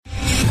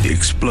The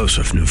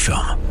explosive new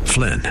film,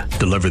 Flynn,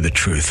 deliver the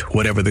truth,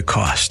 whatever the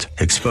cost,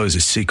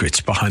 exposes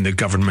secrets behind the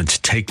government's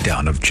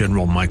takedown of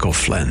General Michael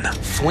Flynn.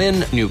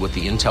 Flynn knew what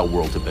the intel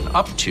world had been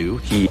up to.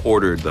 He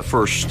ordered the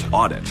first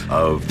audit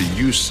of the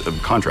use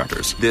of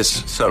contractors.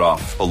 This set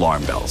off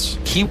alarm bells.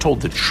 He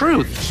told the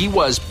truth. He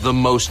was the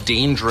most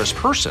dangerous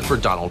person for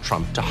Donald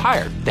Trump to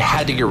hire. They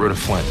had to get rid of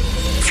Flynn.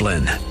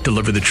 Flynn,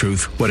 deliver the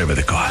truth, whatever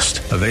the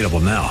cost. Available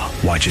now.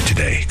 Watch it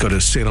today. Go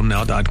to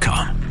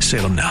salemnow.com.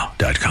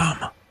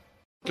 salemnow.com.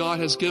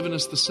 God has given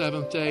us the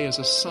seventh day as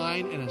a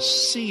sign and a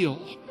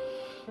seal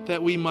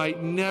that we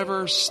might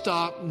never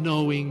stop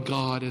knowing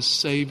God as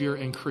Savior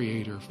and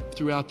Creator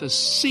throughout the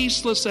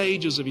ceaseless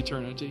ages of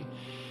eternity.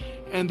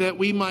 And that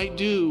we might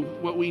do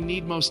what we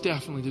need most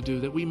definitely to do,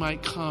 that we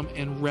might come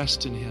and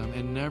rest in Him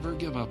and never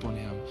give up on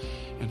Him.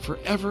 And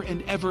forever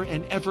and ever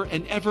and ever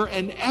and ever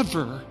and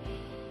ever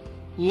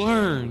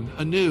learn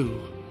anew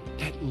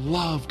that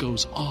love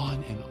goes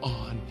on and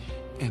on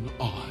and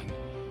on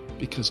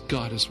because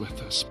God is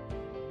with us.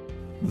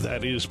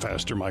 That is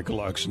Pastor Michael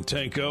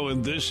Oxentenko,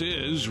 and this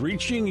is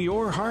Reaching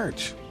Your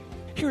Heart.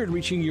 Here at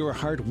Reaching Your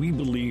Heart, we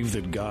believe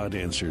that God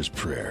answers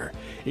prayer.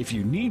 If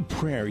you need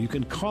prayer, you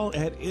can call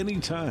at any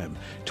time,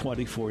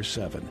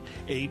 24/7,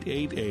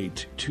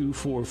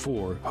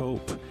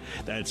 888-244-HOPE.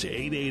 That's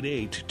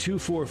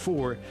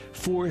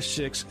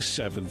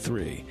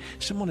 888-244-4673.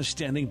 Someone is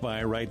standing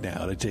by right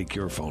now to take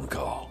your phone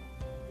call.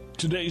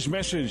 Today's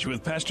message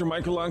with Pastor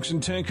Michael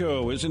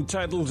Oxentenko is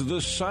entitled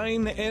The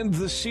Sign and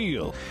the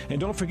Seal. And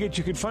don't forget,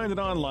 you can find it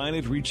online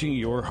at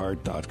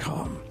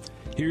reachingyourheart.com.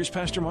 Here's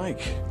Pastor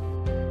Mike.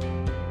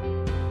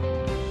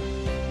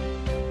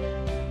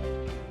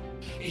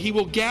 He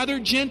will gather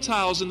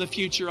Gentiles in the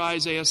future,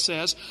 Isaiah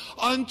says,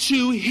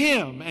 unto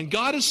Him. And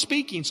God is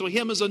speaking, so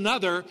Him is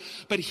another,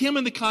 but Him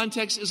in the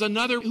context is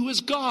another who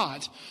is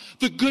God,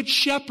 the good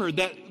shepherd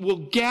that will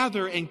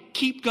gather and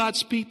keep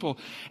God's people.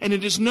 And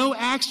it is no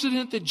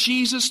accident that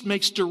Jesus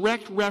makes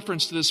direct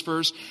reference to this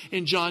verse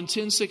in John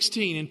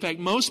 10:16. In fact,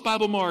 most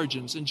Bible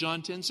margins in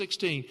John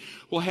 10:16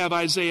 will have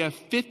Isaiah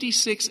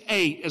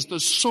 56:8 as the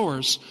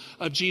source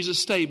of Jesus'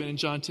 statement in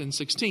John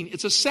 10:16.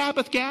 It's a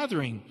Sabbath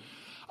gathering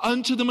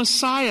unto the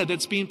Messiah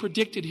that's being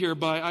predicted here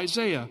by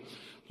Isaiah.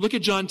 Look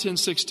at John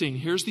 10:16.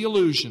 Here's the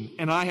allusion.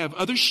 And I have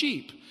other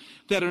sheep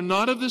that are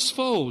not of this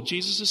fold.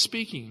 Jesus is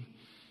speaking.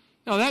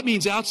 Now that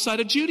means outside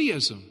of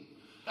Judaism.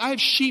 I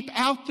have sheep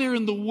out there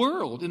in the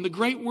world, in the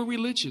great world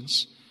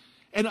religions.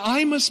 And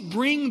I must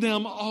bring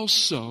them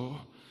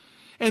also.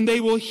 And they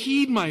will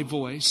heed my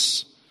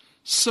voice.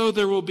 So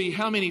there will be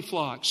how many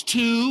flocks?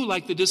 2,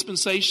 like the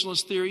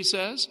dispensationalist theory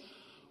says.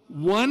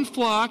 1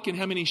 flock and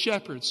how many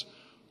shepherds?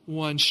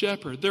 1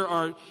 shepherd. There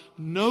are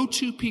no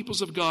 2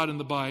 peoples of God in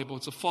the Bible.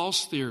 It's a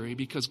false theory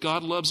because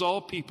God loves all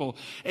people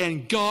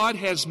and God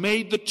has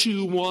made the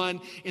 2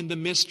 one in the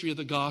mystery of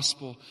the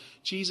gospel.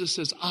 Jesus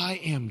says, I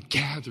am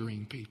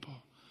gathering people.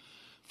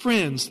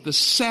 Friends, the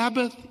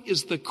Sabbath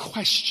is the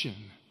question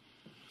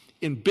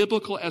in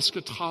biblical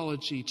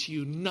eschatology to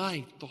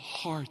unite the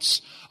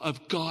hearts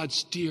of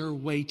God's dear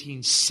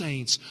waiting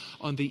saints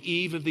on the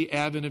eve of the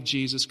advent of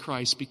Jesus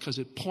Christ, because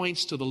it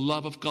points to the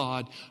love of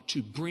God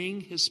to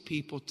bring His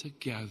people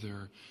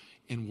together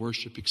in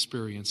worship,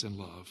 experience, and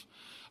love.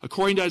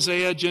 According to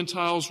Isaiah,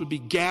 Gentiles would be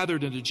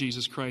gathered into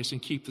Jesus Christ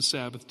and keep the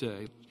Sabbath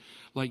day.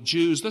 Like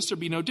Jews, lest there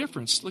be no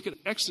difference. Look at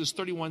Exodus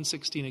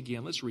 31:16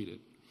 again. Let's read it.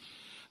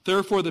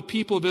 Therefore, the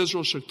people of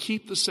Israel shall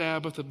keep the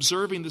Sabbath,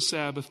 observing the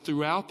Sabbath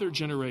throughout their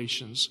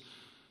generations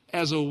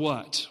as a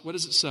what? What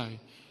does it say?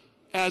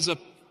 The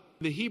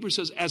Hebrew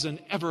says, as an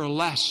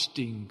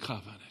everlasting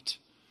covenant.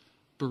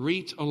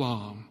 Berit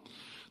olam.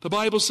 The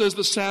Bible says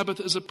the Sabbath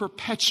is a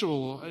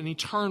perpetual, an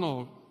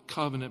eternal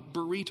covenant.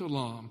 Berit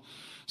olam.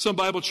 Some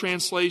Bible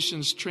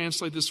translations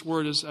translate this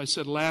word as I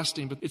said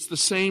lasting, but it's the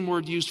same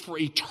word used for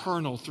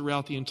eternal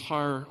throughout the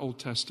entire Old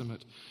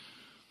Testament.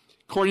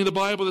 According to the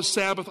Bible, the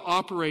Sabbath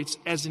operates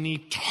as an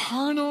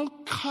eternal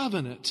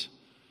covenant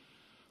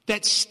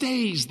that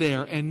stays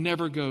there and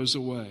never goes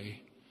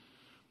away.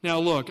 Now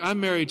look, I'm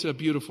married to a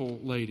beautiful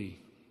lady.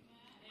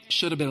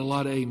 Should have been a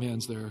lot of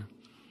amens there.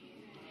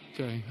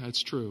 Okay,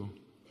 that's true.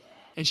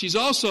 And she's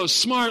also a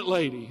smart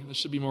lady. There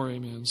should be more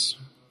amens.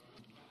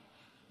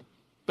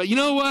 But you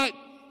know what?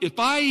 If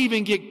I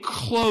even get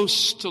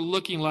close to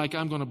looking like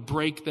I'm going to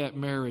break that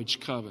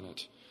marriage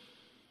covenant,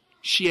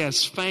 she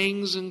has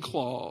fangs and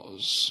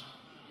claws.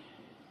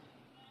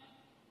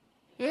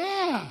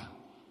 Yeah.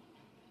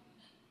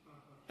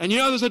 And you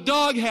know, there's a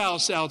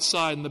doghouse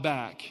outside in the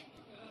back.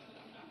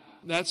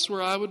 That's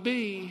where I would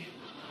be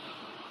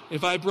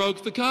if I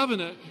broke the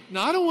covenant.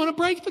 Now, I don't want to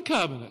break the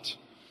covenant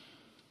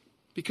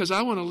because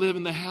I want to live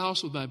in the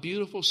house with my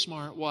beautiful,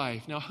 smart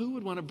wife. Now, who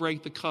would want to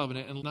break the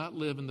covenant and not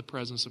live in the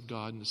presence of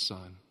God and His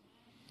Son?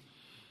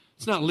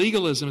 It's not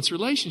legalism, it's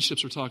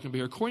relationships we're talking about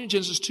here. According to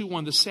Genesis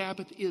 2:1, the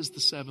Sabbath is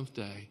the seventh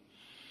day.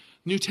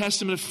 New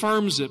Testament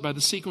affirms it by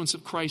the sequence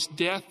of Christ's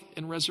death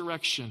and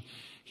resurrection.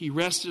 He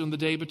rested on the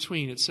day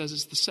between. It says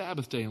it's the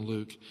Sabbath day in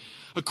Luke.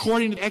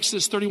 According to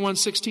Exodus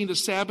 31:16, the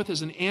Sabbath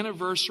is an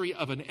anniversary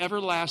of an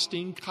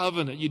everlasting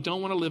covenant. You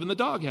don't want to live in the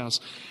doghouse.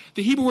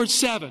 The Hebrew word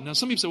seven. Now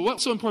some people say,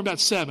 what's so important about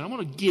seven? I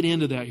want to get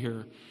into that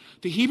here.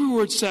 The Hebrew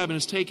word seven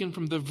is taken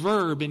from the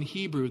verb in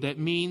Hebrew that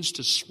means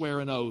to swear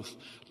an oath.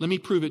 Let me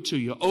prove it to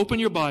you. Open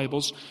your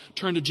Bibles,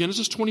 turn to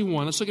Genesis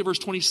 21. Let's look at verse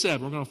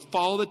 27. We're going to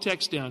follow the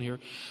text down here.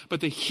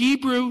 But the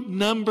Hebrew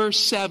number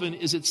 7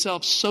 is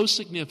itself so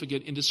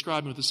significant in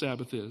describing what the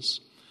Sabbath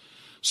is.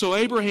 So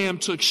Abraham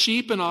took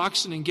sheep and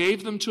oxen and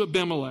gave them to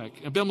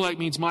Abimelech. Abimelech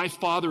means my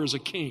father is a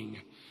king.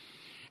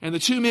 And the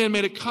two men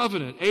made a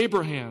covenant.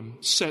 Abraham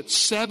set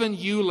 7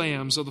 ewe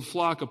lambs of the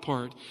flock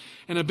apart.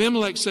 And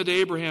Abimelech said to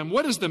Abraham,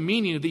 what is the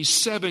meaning of these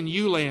 7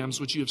 ewe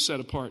lambs which you have set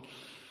apart?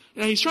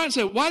 Now he's trying to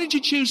say, why did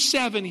you choose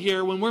 7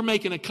 here when we're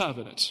making a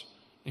covenant?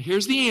 And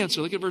here's the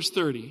answer. Look at verse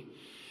 30.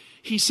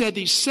 He said,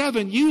 these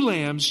 7 ewe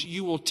lambs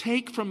you will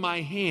take from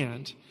my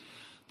hand,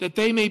 that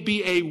they may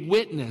be a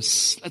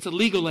witness. That's a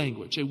legal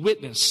language, a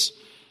witness.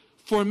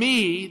 For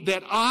me,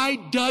 that I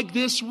dug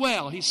this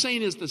well. He's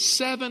saying is the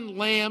 7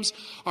 lambs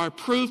are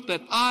proof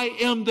that I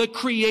am the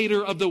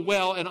creator of the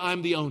well and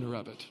I'm the owner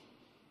of it.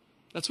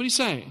 That's what he's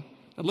saying.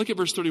 Now look at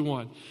verse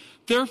 31.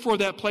 Therefore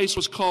that place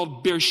was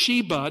called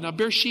Beersheba. Now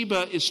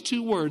Beersheba is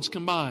 2 words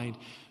combined.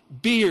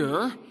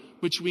 Beer,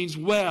 which means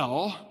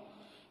well,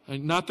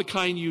 and not the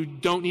kind you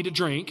don't need to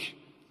drink.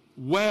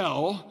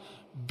 Well,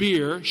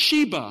 beer,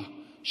 Sheba.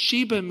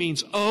 Sheba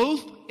means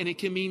oath, and it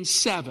can mean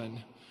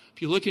 7.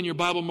 If you look in your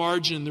Bible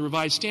margin in the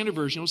Revised Standard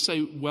Version, it'll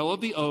say well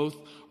of the oath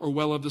or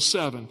well of the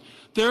 7.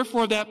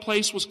 Therefore, that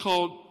place was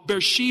called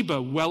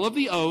Beersheba, well of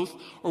the oath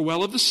or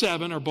well of the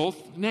 7, are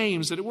both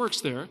names that it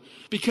works there,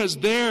 because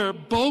there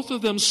both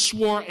of them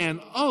swore an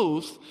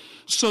oath,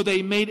 so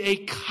they made a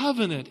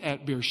covenant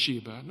at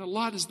Beersheba. And a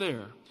lot is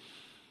there.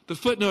 The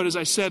footnote, as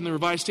I said in the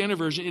Revised Standard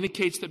Version,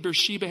 indicates that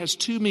Beersheba has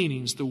 2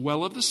 meanings, the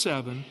well of the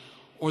 7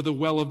 or the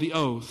well of the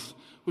oath,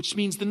 which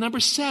means the number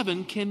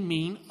 7 can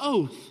mean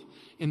oath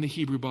in the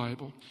Hebrew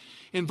Bible.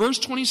 In verse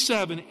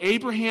 27,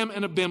 Abraham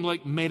and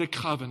Abimelech made a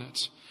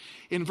covenant.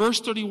 In verse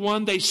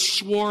 31, they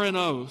swore an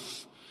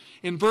oath.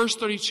 In verse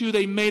 32,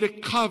 they made a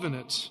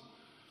covenant.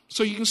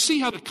 So you can see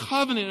how the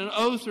covenant and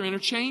oath are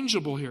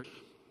interchangeable here.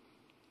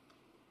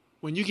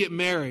 When you get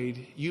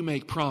married, you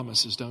make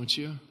promises, don't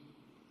you?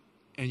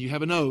 And you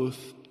have an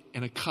oath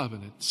and a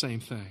covenant, same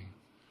thing.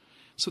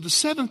 So the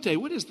 7th day,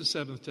 what is the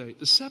 7th day?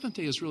 The 7th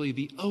day is really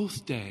the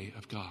oath day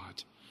of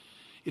God.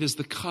 It is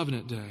the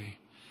covenant day.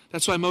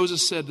 That's why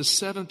Moses said the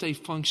 7th day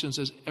functions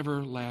as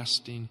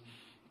everlasting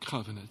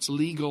covenant. It's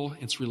legal,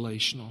 it's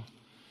relational.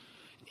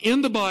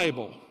 In the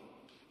Bible,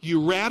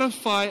 you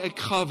ratify a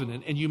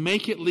covenant and you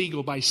make it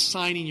legal by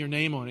signing your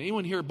name on it.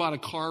 Anyone here bought a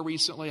car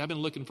recently? I've been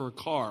looking for a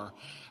car.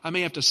 I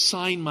may have to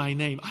sign my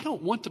name. I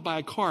don't want to buy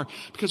a car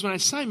because when I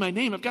sign my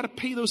name, I've got to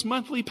pay those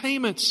monthly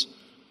payments.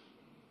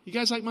 You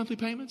guys like monthly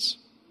payments?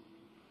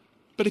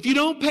 But if you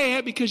don't pay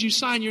it because you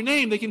sign your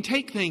name, they can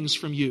take things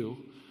from you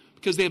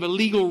because they have a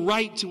legal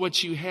right to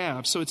what you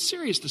have. So it's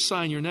serious to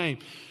sign your name.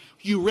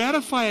 You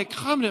ratify a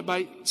covenant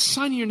by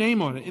signing your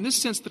name on it. In this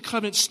sense, the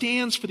covenant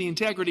stands for the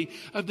integrity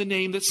of the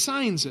name that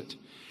signs it.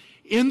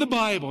 In the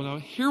Bible, now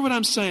hear what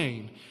I'm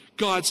saying,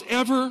 God's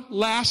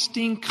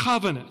everlasting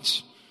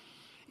covenant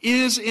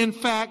is in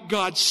fact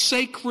God's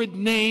sacred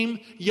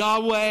name,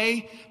 Yahweh,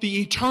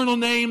 the eternal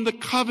name, the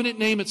covenant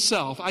name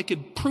itself. I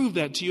could prove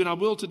that to you, and I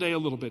will today a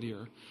little bit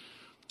here.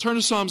 Turn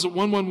to Psalms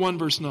 111,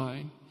 verse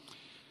 9.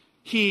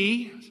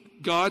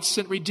 God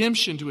sent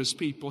redemption to his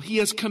people. He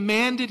has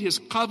commanded his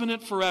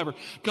covenant forever.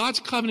 God's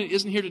covenant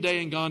isn't here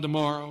today and gone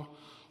tomorrow.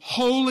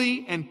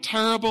 Holy and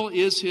terrible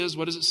is his,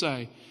 what does it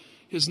say?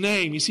 His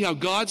name. You see how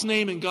God's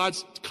name and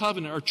God's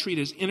covenant are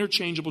treated as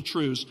interchangeable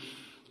truths.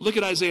 Look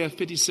at Isaiah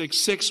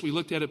 56:6. We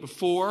looked at it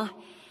before.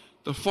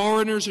 The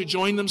foreigners who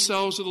join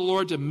themselves to the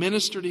Lord to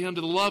minister to him,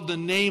 to love the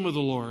name of the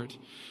Lord,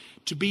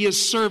 to be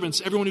his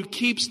servants, everyone who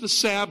keeps the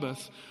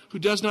Sabbath, who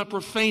does not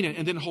profane it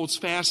and then holds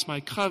fast my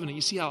covenant.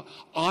 You see how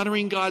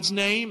honoring God's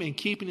name and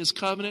keeping his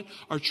covenant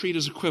are treated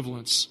as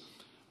equivalents.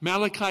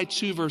 Malachi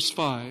 2 verse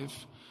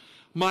 5.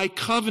 My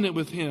covenant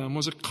with him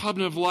was a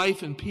covenant of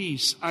life and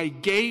peace. I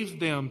gave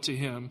them to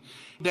him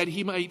that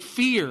he might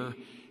fear,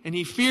 and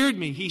he feared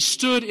me. He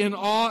stood in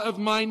awe of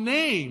my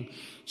name.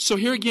 So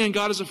here again,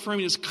 God is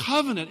affirming his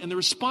covenant, and the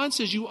response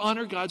is you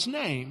honor God's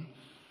name.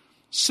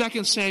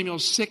 2 Samuel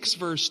 6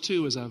 verse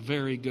 2 is a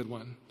very good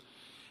one.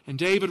 And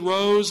David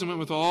rose and went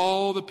with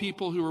all the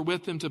people who were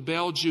with him to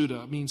Baal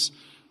Judah, means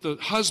the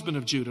husband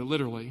of Judah,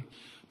 literally,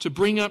 to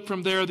bring up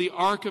from there the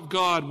ark of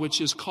God,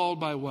 which is called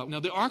by what? Now,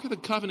 the ark of the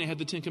covenant had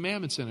the 10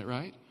 commandments in it,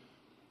 right?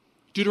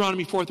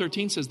 Deuteronomy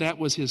 4:13 says that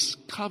was his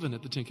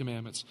covenant, the 10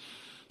 commandments.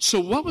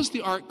 So what was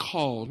the ark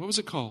called? What was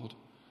it called?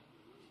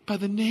 By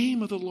the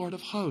name of the Lord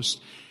of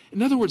hosts.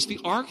 In other words, the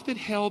ark that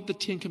held the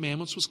 10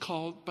 commandments was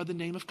called by the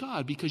name of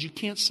God, because you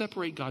can't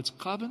separate God's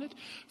covenant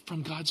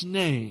from God's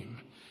name.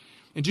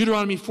 In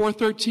Deuteronomy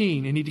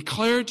 4:13, and he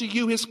declared to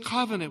you his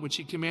covenant, which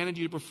he commanded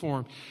you to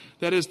perform.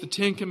 That is the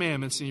 10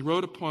 Commandments, and he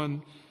wrote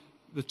upon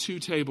the 2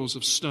 tables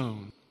of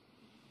stone.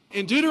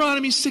 In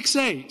Deuteronomy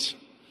 6:8,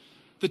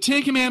 the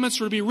 10 Commandments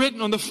were to be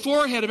written on the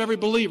forehead of every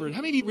believer.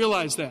 How many of you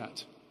realize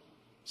that?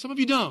 Some of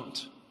you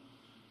don't.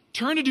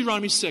 Turn to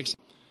Deuteronomy 6.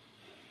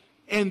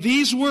 And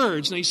these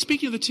words, now he's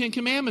speaking of the 10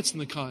 Commandments in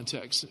the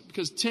context,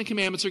 because 10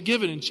 Commandments are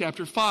given in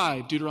chapter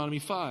 5, Deuteronomy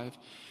 5.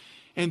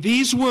 And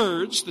these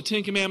words, the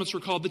 10 Commandments were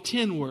called the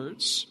 10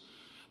 words.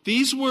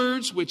 These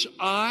words which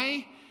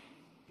I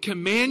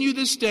command you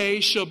this day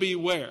shall be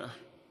where?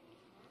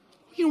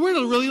 We're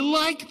to really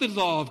like the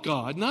law of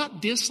God,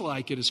 not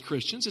dislike it as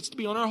Christians. It's to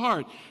be on our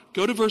heart.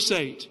 Go to verse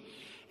 8.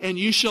 And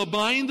you shall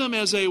bind them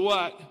as a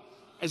what?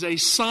 As a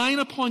sign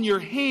upon your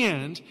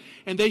hand,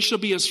 and they shall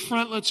be as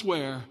frontlets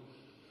where?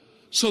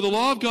 So the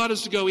law of God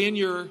is to go in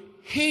your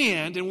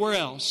hand, and where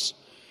else?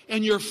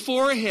 And your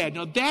forehead.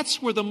 Now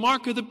that's where the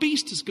mark of the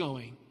beast is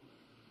going.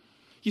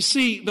 You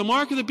see, the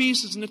mark of the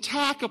beast is an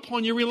attack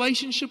upon your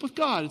relationship with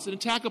God. It's an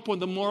attack upon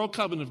the moral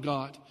covenant of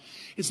God.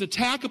 It's an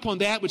attack upon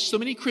that which so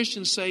many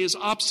Christians say is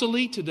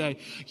obsolete today.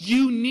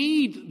 You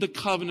need the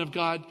covenant of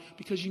God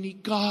because you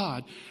need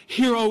God.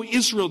 Hear, O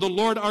Israel, the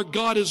Lord our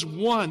God is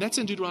one. That's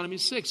in Deuteronomy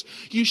 6.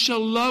 You shall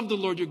love the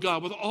Lord your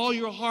God with all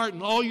your heart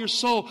and all your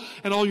soul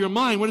and all your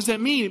mind. What does that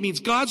mean? It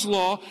means God's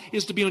law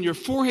is to be on your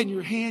forehead and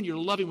your hand. You're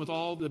loving with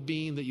all the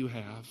being that you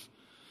have.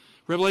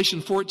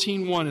 Revelation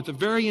 14:1, at the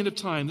very end of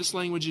time, this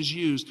language is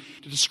used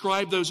to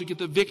describe those who get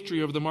the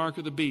victory over the mark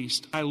of the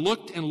beast. I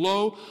looked, and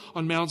lo,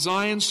 on Mount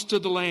Zion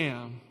stood the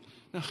Lamb.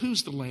 Now,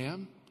 who's the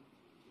Lamb?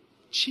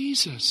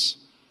 Jesus.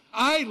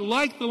 I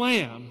like the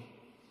Lamb.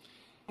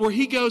 Where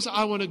he goes,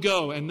 I want to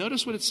go. And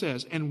notice what it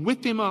says. And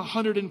with him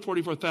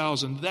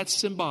 144,000. That's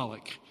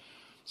symbolic.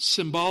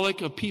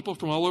 Symbolic of people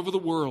from all over the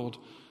world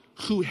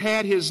who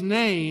had his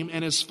name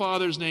and his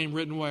Father's name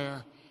written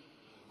where?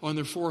 On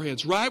their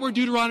foreheads. Right where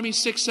Deuteronomy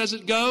 6 says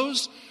it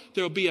goes,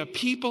 there will be a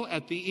people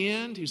at the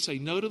end who say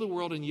no to the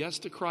world and yes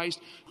to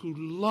Christ, who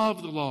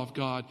love the law of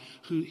God,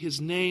 who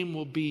his name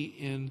will be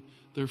in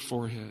their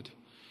forehead.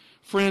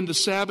 Friend, the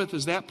Sabbath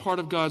is that part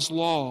of God's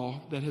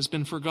law that has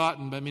been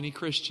forgotten by many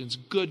Christians,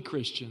 good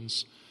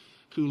Christians,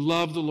 who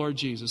love the Lord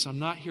Jesus. I'm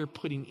not here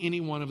putting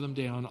any one of them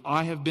down.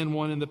 I have been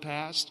one in the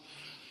past.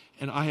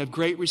 And I have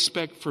great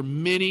respect for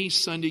many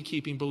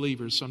Sunday-keeping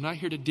believers, so I'm not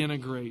here to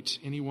denigrate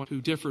anyone who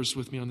differs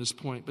with me on this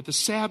point. But the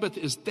Sabbath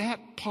is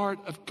that part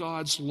of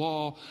God's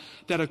law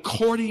that,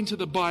 according to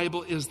the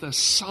Bible, is the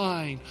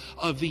sign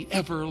of the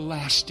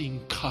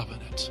everlasting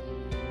covenant.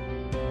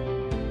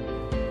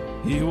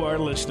 You are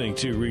listening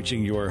to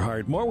Reaching Your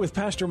Heart. More with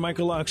Pastor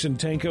Michael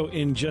Oxentenko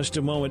in just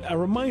a moment. A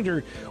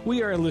reminder,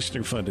 we are a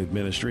listener-funded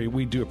ministry.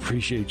 We do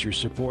appreciate your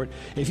support.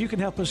 If you can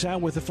help us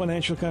out with a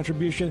financial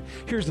contribution,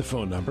 here's the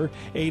phone number,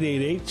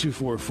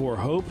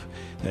 888-244-HOPE.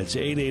 That's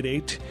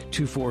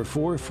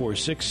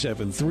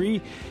 888-244-4673.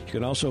 You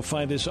can also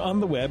find us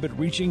on the web at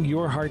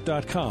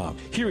reachingyourheart.com.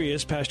 Here he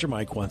is, Pastor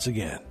Mike, once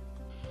again.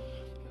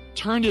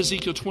 Turn to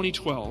Ezekiel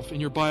 20:12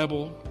 in your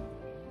Bible.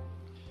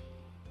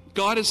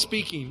 God is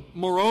speaking.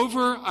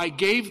 Moreover, I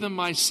gave them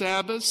my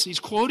Sabbaths. He's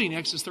quoting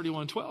Exodus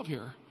 31:12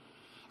 here.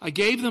 I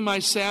gave them my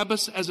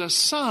Sabbaths as a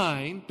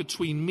sign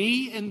between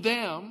me and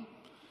them,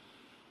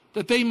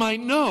 that they might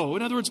know,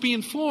 in other words, be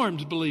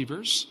informed,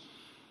 believers,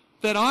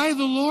 that I,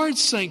 the Lord,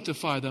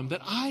 sanctify them,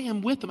 that I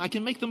am with them. I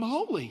can make them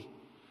holy.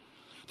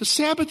 The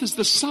Sabbath is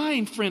the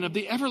sign, friend, of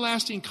the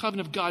everlasting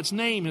covenant of God's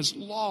name, his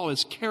law,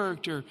 his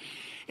character.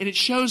 And it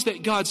shows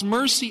that God's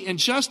mercy and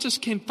justice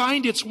can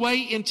find its way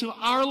into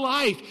our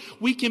life.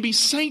 We can be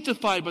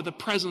sanctified by the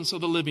presence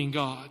of the living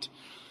God.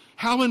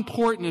 How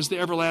important is the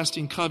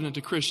everlasting covenant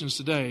to Christians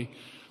today?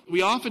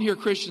 We often hear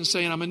Christians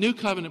saying, I'm a new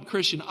covenant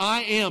Christian.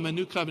 I am a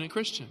new covenant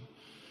Christian.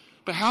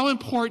 But how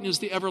important is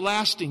the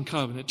everlasting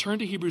covenant? Turn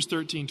to Hebrews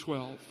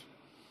 13:12.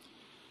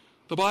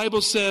 The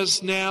Bible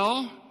says,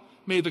 now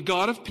may the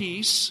God of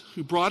peace,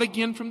 who brought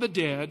again from the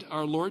dead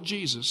our Lord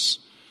Jesus,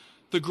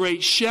 the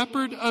great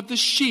shepherd of the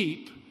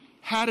sheep,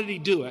 how did he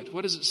do it?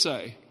 What does it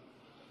say?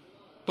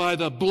 By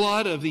the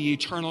blood of the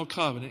eternal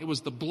covenant. It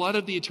was the blood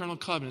of the eternal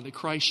covenant that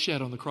Christ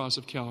shed on the cross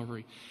of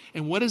Calvary.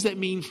 And what does that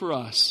mean for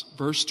us?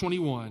 Verse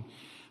 21.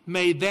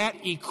 May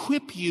that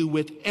equip you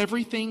with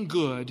everything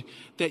good,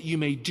 that you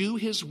may do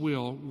his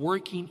will,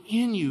 working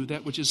in you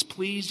that which is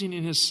pleasing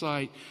in his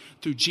sight,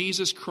 through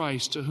Jesus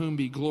Christ, to whom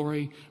be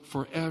glory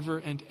forever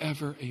and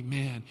ever.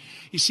 Amen.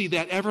 You see,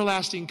 that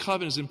everlasting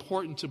covenant is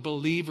important to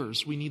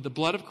believers. We need the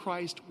blood of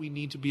Christ. We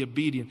need to be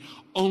obedient.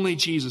 Only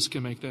Jesus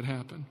can make that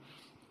happen.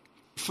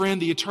 Friend,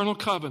 the eternal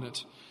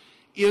covenant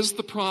is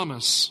the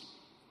promise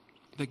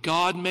that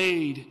God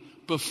made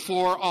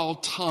before all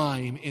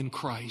time in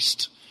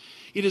Christ.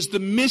 It is the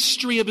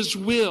mystery of his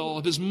will,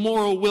 of his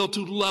moral will,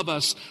 to love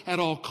us at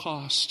all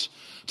cost,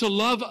 to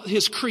love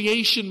his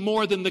creation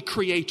more than the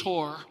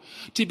Creator,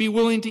 to be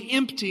willing to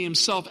empty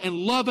himself and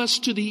love us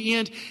to the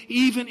end,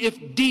 even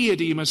if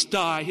deity must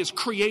die, his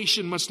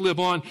creation must live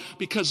on,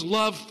 because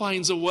love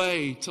finds a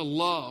way to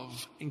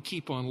love and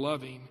keep on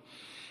loving.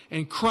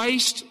 And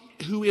Christ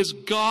who is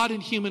God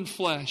in human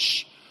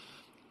flesh,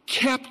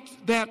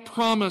 kept that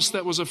promise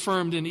that was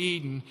affirmed in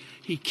Eden.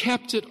 He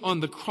kept it on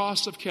the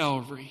cross of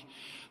Calvary.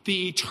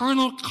 The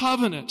eternal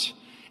covenant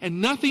and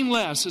nothing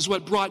less is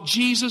what brought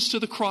Jesus to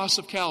the cross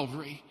of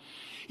Calvary.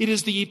 It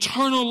is the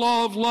eternal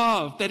law of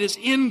love that is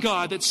in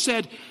God that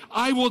said,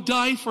 I will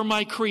die for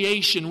my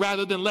creation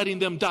rather than letting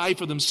them die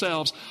for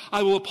themselves.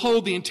 I will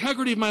uphold the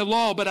integrity of my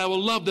law, but I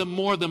will love them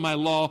more than my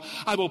law.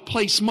 I will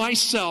place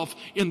myself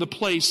in the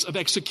place of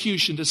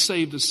execution to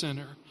save the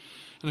sinner.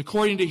 And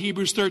according to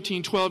Hebrews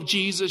 13:12,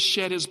 Jesus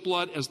shed his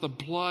blood as the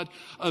blood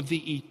of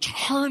the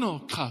eternal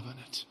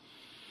covenant.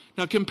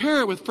 Now compare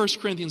it with 1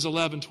 Corinthians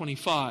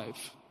 11:25.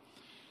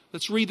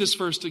 Let's read this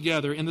verse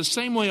together. In the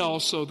same way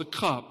also the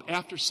cup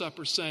after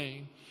supper,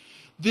 saying,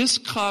 this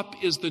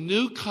cup is the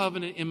new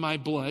covenant in my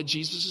blood.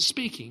 Jesus is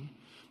speaking.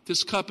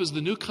 This cup is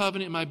the new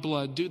covenant in my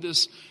blood. Do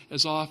this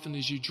as often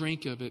as you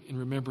drink of it in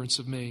remembrance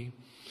of me.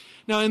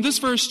 Now in this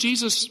verse,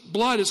 Jesus'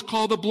 blood is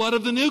called the blood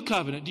of the new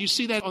covenant. Do you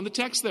see that on the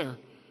text there?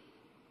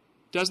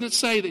 Doesn't it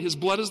say that his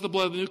blood is the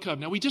blood of the new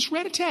covenant? Now we just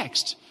read a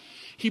text.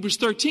 Hebrews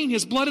 13,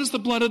 his blood is the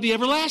blood of the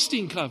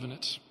everlasting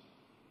covenant.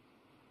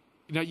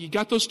 Now, you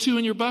got those two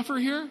in your buffer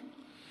here?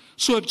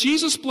 So if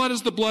Jesus' blood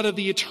is the blood of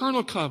the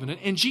eternal covenant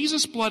and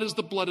Jesus' blood is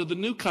the blood of the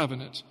new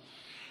covenant,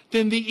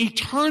 then the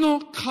eternal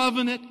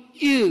covenant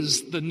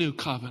is the new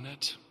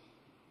covenant.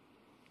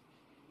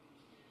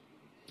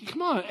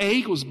 Come on, A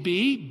equals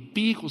B,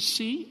 B equals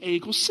C, A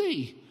equals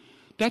C.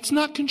 That's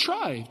not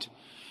contrived.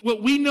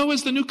 What we know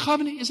as the new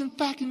covenant is in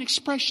fact an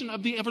expression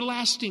of the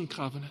everlasting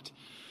covenant.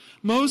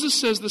 Moses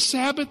says the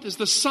Sabbath is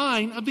the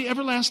sign of the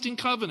everlasting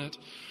covenant.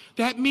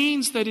 That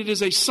means that it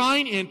is a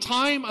sign in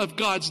time of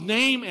God's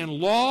name and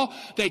law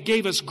that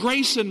gave us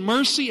grace and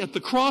mercy at the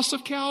cross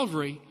of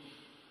Calvary.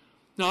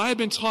 Now, I have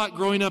been taught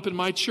growing up in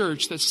my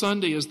church that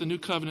Sunday is the New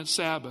Covenant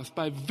Sabbath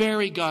by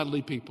very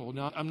godly people.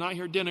 Now, I'm not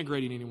here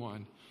denigrating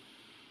anyone.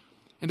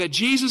 And that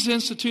Jesus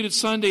instituted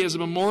Sunday as a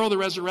memorial of the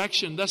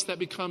resurrection, thus that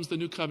becomes the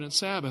New Covenant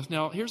Sabbath.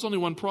 Now, here's only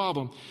one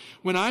problem.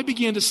 When I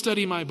began to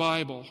study my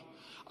Bible,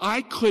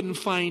 I couldn't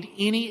find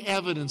any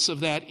evidence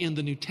of that in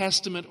the New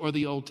Testament or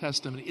the Old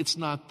Testament. It's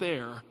not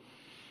there.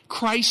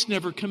 Christ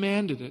never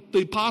commanded it.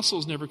 The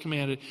apostles never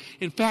commanded it.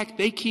 In fact,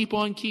 they keep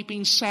on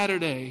keeping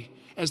Saturday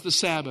as the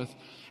Sabbath.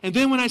 And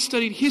then when I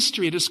studied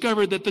history, I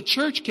discovered that the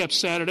church kept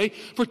Saturday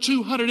for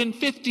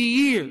 250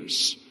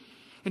 years.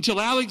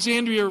 Until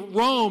Alexandria,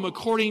 Rome,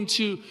 according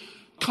to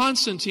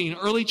Constantine,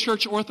 early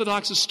church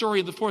Orthodox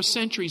historian of the 4th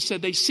century,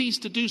 said they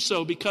ceased to do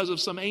so because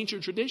of some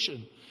ancient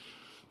tradition.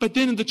 But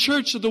then the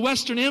church of the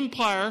Western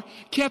Empire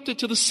kept it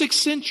to the 6th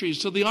century,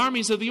 so the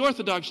armies of the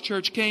Orthodox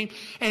Church came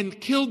and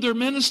killed their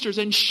ministers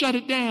and shut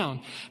it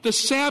down. The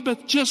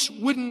Sabbath just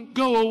wouldn't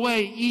go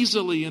away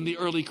easily in the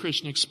early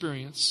Christian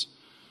experience.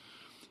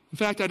 In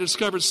fact, I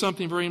discovered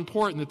something very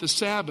important, that the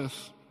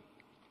Sabbath,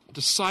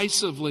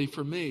 decisively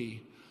for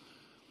me,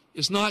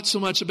 is not so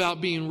much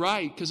about being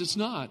right, because it's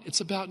not.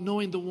 It's about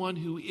knowing the one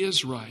who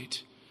is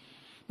right.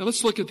 Now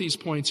let's look at these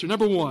points here.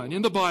 Number one,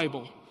 in the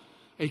Bible,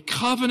 a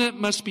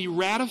covenant must be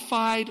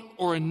ratified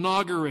or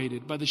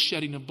inaugurated by the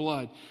shedding of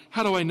blood.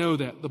 How do I know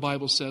that? The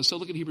Bible says. So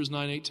look at Hebrews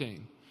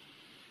 9:18.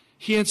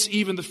 Hence,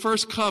 even the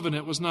first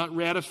covenant was not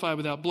ratified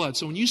without blood.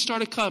 So when you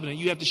start a covenant,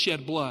 you have to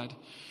shed blood.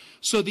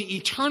 So the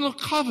eternal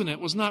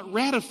covenant was not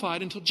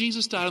ratified until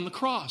Jesus died on the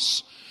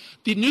cross.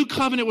 The new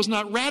covenant was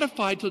not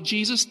ratified till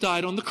Jesus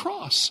died on the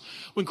cross.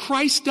 When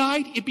Christ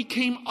died, it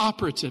became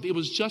operative. It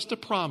was just a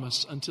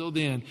promise until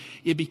then.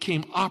 It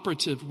became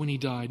operative when he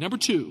died. Number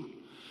two,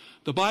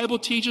 the Bible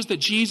teaches that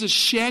Jesus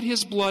shed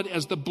his blood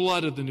as the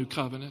blood of the new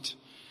covenant.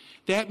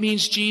 That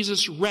means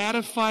Jesus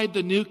ratified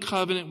the new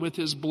covenant with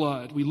his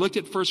blood. We looked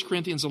at 1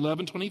 Corinthians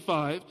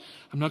 11:25.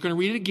 I'm not going to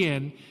read it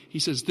again. He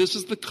says, this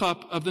is the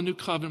cup of the new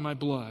covenant, my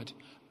blood.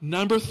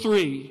 Number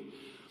three,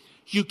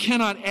 you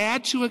cannot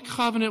add to a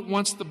covenant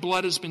once the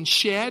blood has been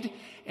shed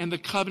and the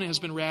covenant has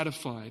been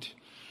ratified.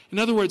 In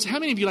other words, how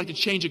many of you like to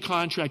change a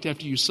contract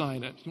after you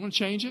sign it? You want to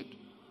change it?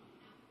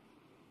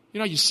 You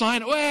know, you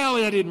sign it, well,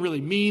 I didn't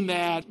really mean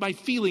that. My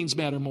feelings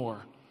matter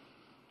more.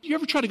 Do you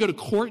ever try to go to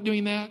court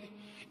doing that?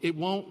 It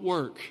won't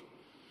work.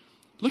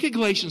 Look at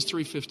Galatians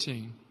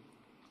 3:15.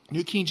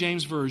 New King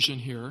James Version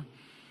here.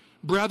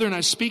 Brethren,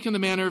 I speak in the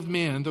manner of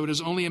men, though it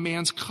is only a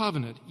man's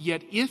covenant.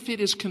 Yet if it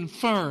is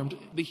confirmed,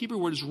 the Hebrew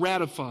word is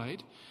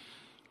ratified,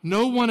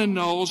 no one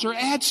annuls or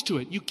adds to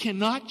it. You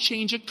cannot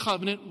change a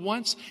covenant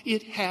once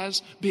it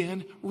has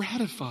been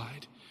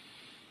ratified.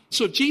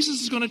 So if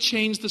Jesus is going to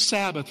change the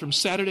Sabbath from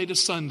Saturday to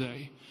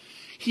Sunday,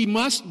 he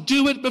must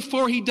do it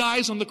before he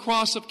dies on the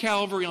cross of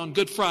Calvary on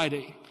Good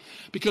Friday.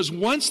 Because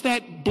once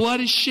that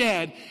blood is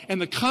shed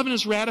and the covenant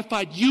is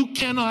ratified, you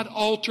cannot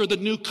alter the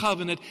new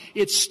covenant.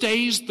 It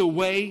stays the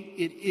way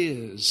it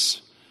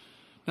is.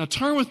 Now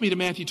turn with me to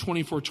Matthew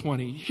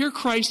 24:20. Here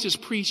Christ is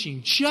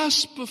preaching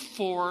just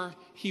before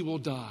he will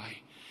die.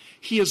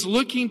 He is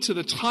looking to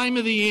the time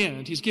of the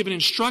end. He's given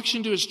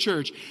instruction to his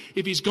church.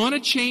 If he's going to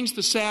change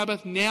the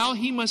Sabbath, now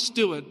he must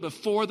do it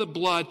before the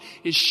blood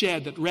is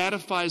shed that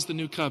ratifies the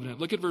new covenant.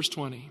 Look at verse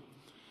 20.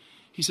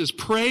 He says,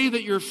 pray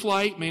that your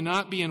flight may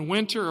not be in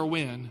winter or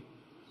when?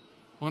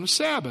 On a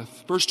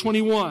Sabbath. Verse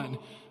 21,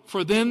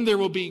 for then there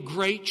will be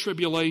great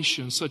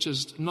tribulation, such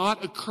as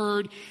not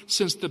occurred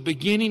since the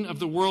beginning of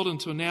the world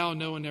until now,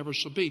 no and never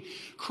shall be.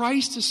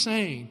 Christ is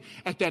saying,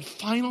 at that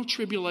final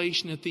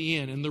tribulation at the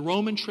end, and the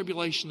Roman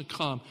tribulation to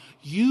come,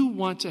 you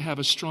want to have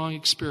a strong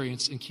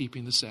experience in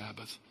keeping the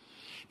Sabbath.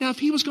 Now, if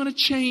he was going to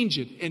change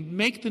it and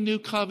make the new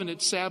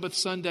covenant Sabbath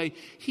Sunday,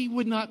 he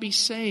would not be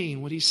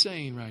saying what he's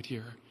saying right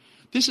here.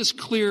 This is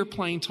clear,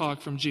 plain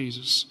talk from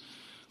Jesus.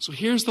 So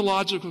here's the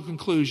logical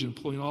conclusion,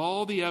 pulling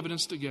all the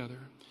evidence together.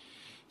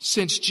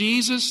 Since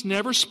Jesus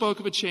never spoke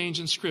of a change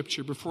in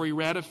Scripture before he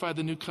ratified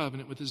the new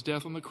covenant with his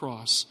death on the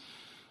cross,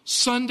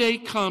 Sunday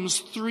comes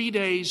 3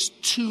 days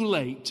too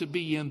late to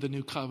be in the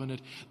new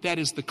covenant. That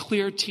is the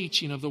clear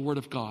teaching of the Word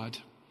of God.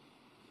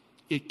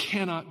 It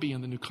cannot be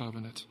in the new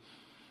covenant.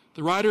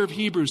 The writer of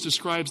Hebrews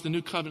describes the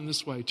new covenant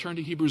this way. Turn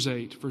to Hebrews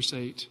 8, verse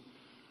 8.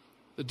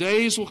 The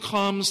days will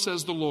come,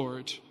 says the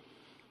Lord,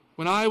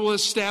 when I will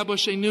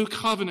establish a new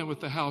covenant with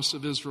the house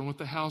of Israel and with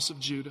the house of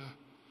Judah.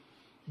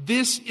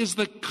 This is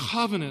the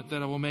covenant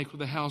that I will make with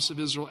the house of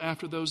Israel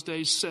after those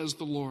days, says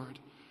the Lord.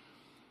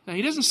 Now,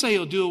 he doesn't say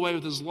he'll do away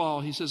with his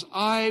law. He says,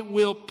 I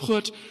will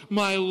put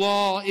my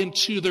law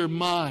into their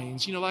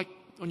minds. You know, like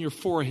on your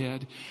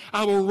forehead.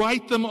 I will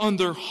write them on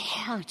their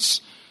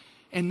hearts.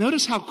 And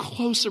notice how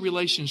close a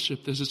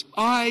relationship this is.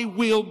 I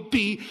will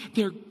be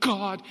their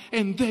God,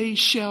 and they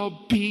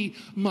shall be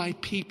my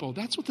people.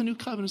 That's what the new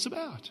covenant is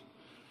about.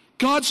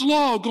 God's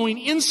law going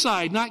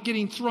inside, not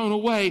getting thrown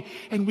away,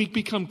 and we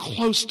become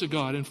close to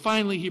God. And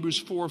finally, Hebrews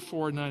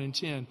 4, 9, and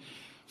 10.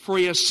 For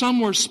he has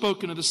somewhere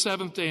spoken of the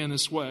seventh day in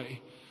this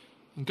way.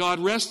 And God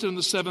rested on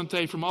the seventh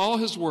day from all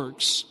his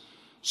works.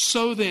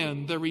 So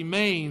then, there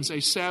remains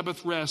a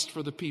Sabbath rest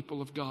for the people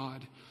of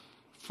God.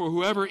 For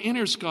whoever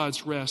enters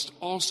God's rest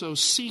also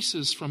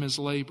ceases from his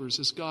labors,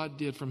 as God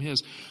did from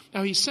his.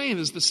 Now he's saying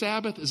this, the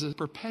Sabbath is a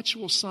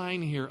perpetual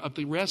sign here of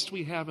the rest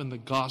we have in the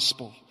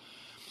gospel.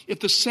 If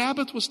the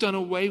Sabbath was done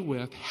away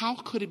with, how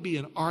could it be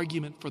an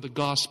argument for the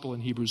gospel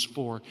in Hebrews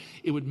 4?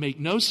 It would make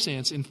no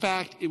sense. In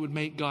fact, it would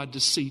make God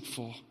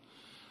deceitful.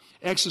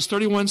 Exodus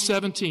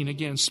 31:17,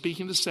 again,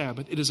 speaking of the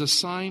Sabbath, it is a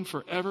sign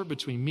forever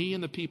between me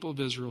and the people of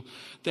Israel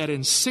that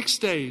in 6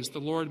 days the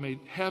Lord made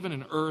heaven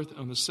and earth.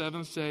 On the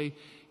seventh day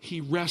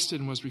he rested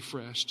and was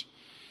refreshed.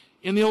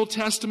 In the Old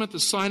Testament, the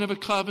sign of a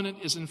covenant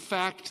is in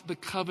fact the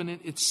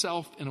covenant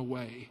itself in a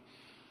way.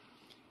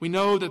 We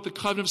know that the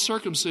covenant of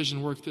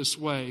circumcision worked this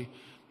way,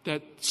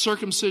 that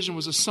circumcision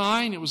was a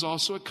sign, it was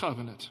also a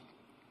covenant.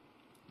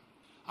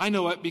 I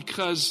know it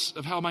because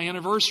of how my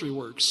anniversary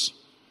works.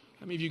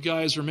 How many of you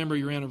guys remember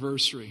your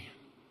anniversary?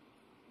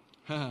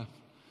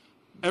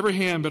 Every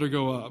hand better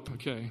go up,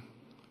 okay.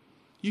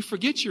 You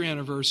forget your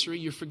anniversary,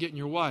 you're forgetting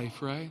your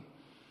wife, right?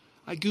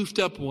 I goofed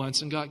up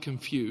once and got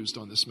confused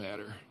on this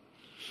matter.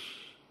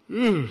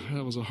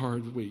 That was a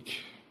hard week.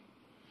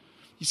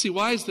 You see,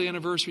 why is the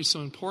anniversary so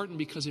important?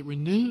 Because it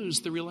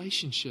renews the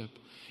relationship.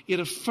 It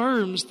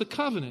affirms the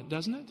covenant,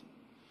 doesn't it?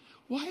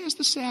 Why is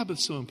the Sabbath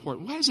so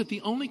important? Why is it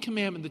the only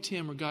commandment in the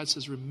 10 where God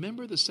says,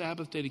 remember the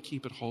Sabbath day to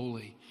keep it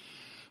holy?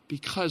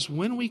 Because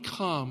when we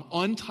come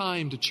on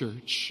time to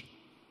church,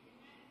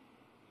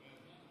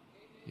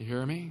 you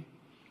hear me?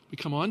 We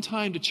come on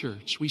time to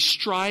church. We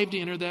strive to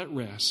enter that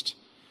rest.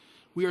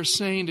 We are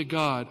saying to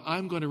God,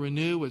 I'm going to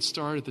renew what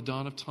started at the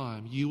dawn of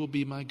time. You will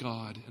be my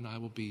God, and I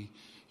will be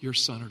your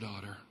son or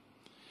daughter.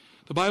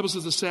 The Bible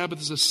says the Sabbath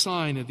is a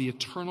sign of the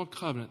eternal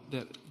covenant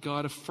that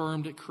God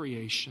affirmed at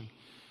creation.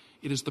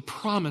 It is the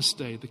promised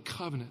day, the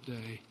covenant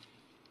day.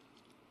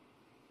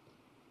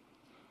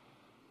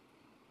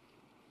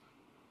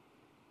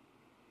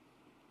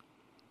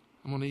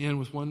 I'm going to end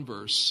with one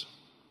verse,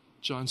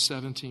 John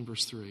 17,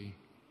 verse 3.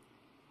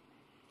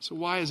 So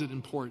why is it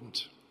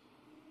important?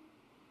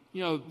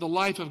 You know, the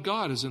life of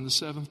God is in the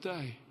seventh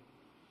day.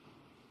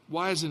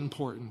 Why is it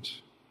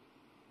important?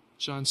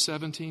 John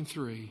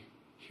 17:3.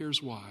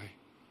 Here's why.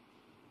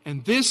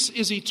 And this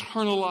is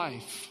eternal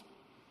life,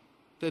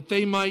 that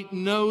they might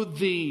know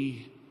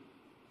thee,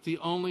 the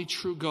only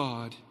true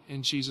God,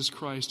 and Jesus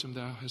Christ whom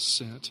thou hast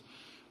sent.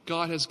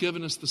 God has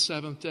given us the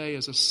seventh day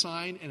as a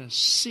sign and a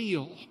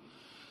seal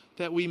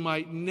that we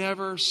might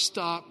never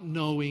stop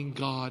knowing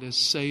God as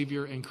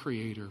Savior and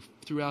Creator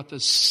throughout the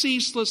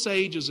ceaseless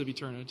ages of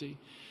eternity.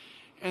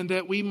 And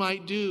that we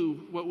might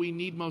do what we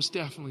need most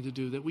definitely to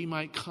do, that we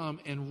might come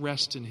and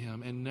rest in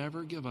Him and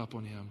never give up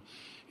on Him.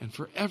 And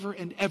forever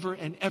and ever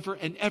and ever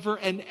and ever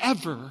and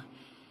ever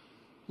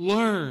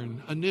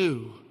learn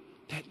anew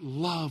that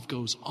love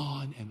goes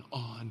on and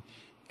on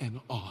and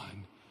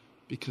on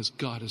because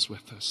God is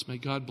with us. May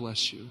God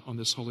bless you on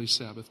this holy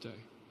Sabbath day.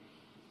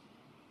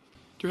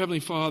 Dear Heavenly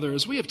Father,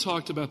 as we have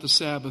talked about the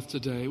Sabbath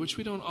today, which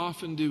we don't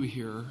often do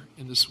here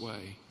in this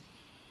way,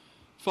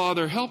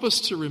 Father, help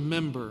us to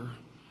remember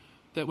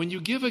that when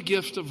you give a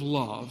gift of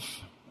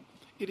love,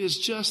 it is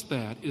just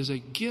that. It is a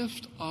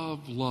gift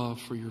of love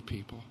for your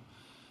people.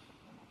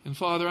 And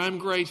Father, I'm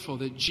grateful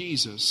that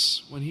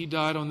Jesus, when He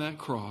died on that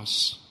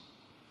cross,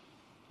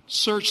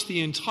 searched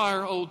the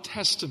entire Old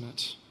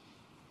Testament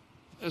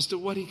as to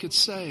what he could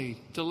say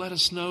to let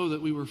us know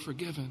that we were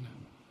forgiven,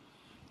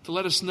 to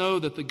let us know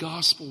that the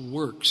gospel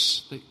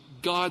works, that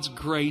God's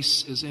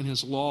grace is in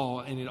his law,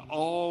 and it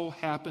all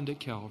happened at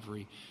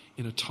Calvary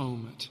in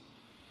atonement.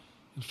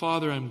 And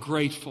Father, I'm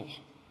grateful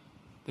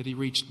that he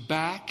reached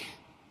back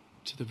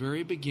to the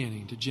very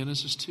beginning, to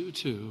Genesis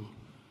 2:2,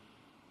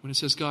 when it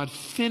says God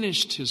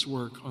finished his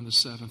work on the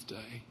seventh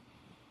day.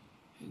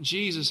 And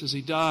Jesus, as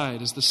he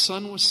died, as the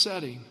sun was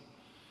setting,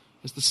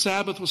 as the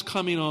Sabbath was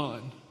coming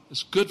on,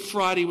 as Good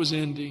Friday was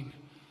ending,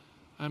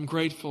 I'm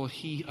grateful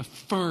he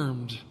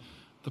affirmed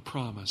the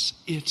promise.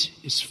 It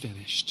is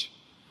finished.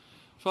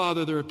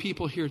 Father, there are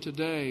people here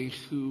today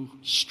who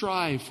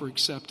strive for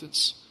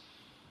acceptance,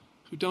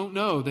 who don't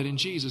know that in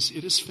Jesus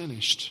it is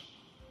finished.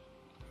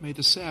 May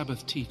the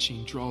Sabbath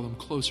teaching draw them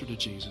closer to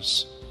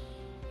Jesus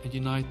and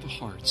unite the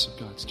hearts of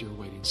God's dear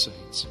waiting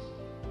saints.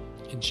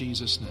 In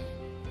Jesus' name,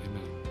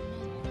 amen.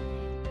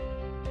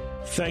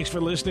 Thanks for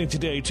listening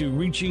today to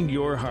Reaching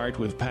Your Heart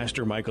with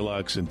Pastor Michael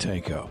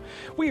Oxentenko.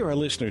 We are a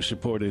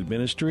listener-supported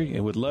ministry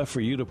and would love for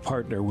you to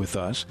partner with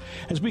us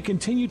as we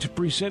continue to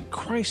present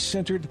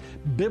Christ-centered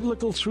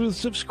biblical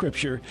truths of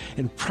Scripture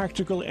in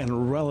practical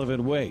and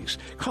relevant ways.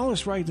 Call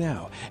us right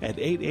now at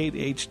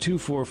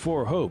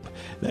 888-244-HOPE.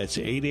 That's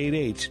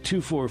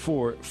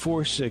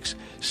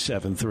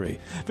 888-244-4673.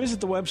 Visit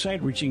the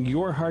website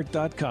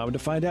reachingyourheart.com to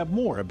find out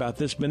more about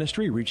this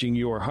ministry, Reaching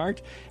Your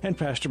Heart, and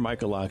Pastor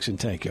Michael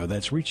Oxentenko.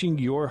 That's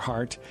reachingyourheart.com.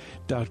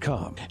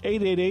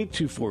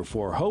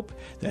 888-244-HOPE.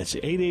 That's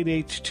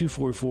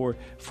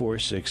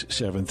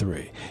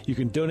 888-244-4673. You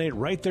can donate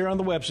right there on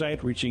the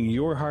website,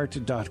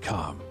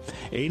 reachingyourheart.com.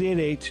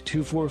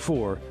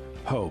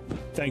 888-244-HOPE.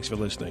 Thanks for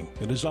listening.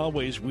 And as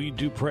always, we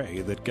do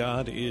pray that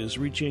God is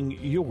reaching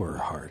your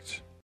heart.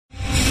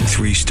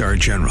 3-star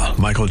General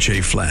Michael J.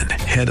 Flynn,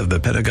 head of the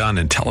Pentagon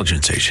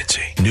Intelligence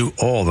Agency, knew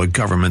all the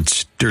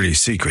government's dirty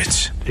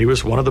secrets. He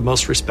was one of the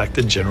most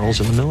respected generals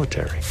in the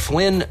military.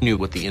 Flynn knew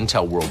what the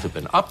intel world had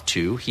been up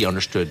to. He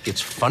understood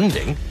its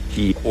funding.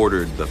 He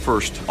ordered the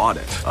first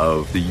audit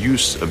of the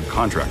use of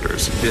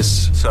contractors.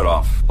 This set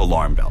off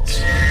alarm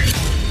bells.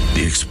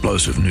 The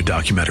explosive new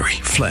documentary,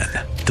 Flynn,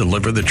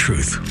 Deliver the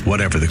Truth,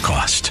 Whatever the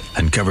Cost,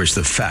 uncovers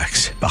the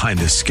facts behind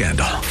this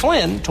scandal.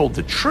 Flynn told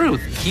the truth.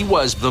 He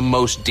was the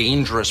most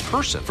dangerous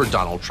person for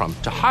Donald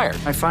Trump to hire.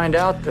 I find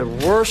out the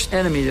worst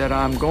enemy that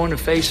I'm going to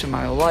face in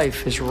my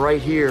life is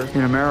right here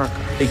in America.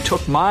 They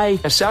took my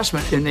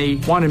assessment and they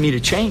wanted me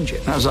to change it.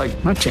 And I was like,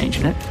 I'm not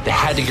changing it. They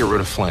had to get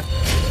rid of Flynn.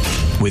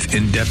 With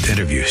in-depth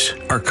interviews,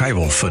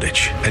 archival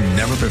footage, and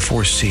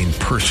never-before-seen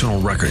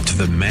personal records of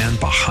the man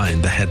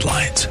behind the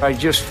headlines. I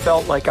just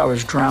felt like I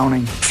was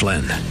drowning.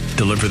 Flynn,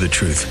 Deliver the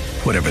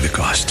Truth, Whatever the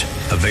Cost.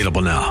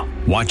 Available now.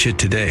 Watch it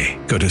today.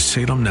 Go to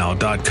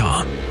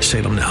salemnow.com.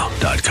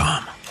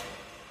 salemnow.com.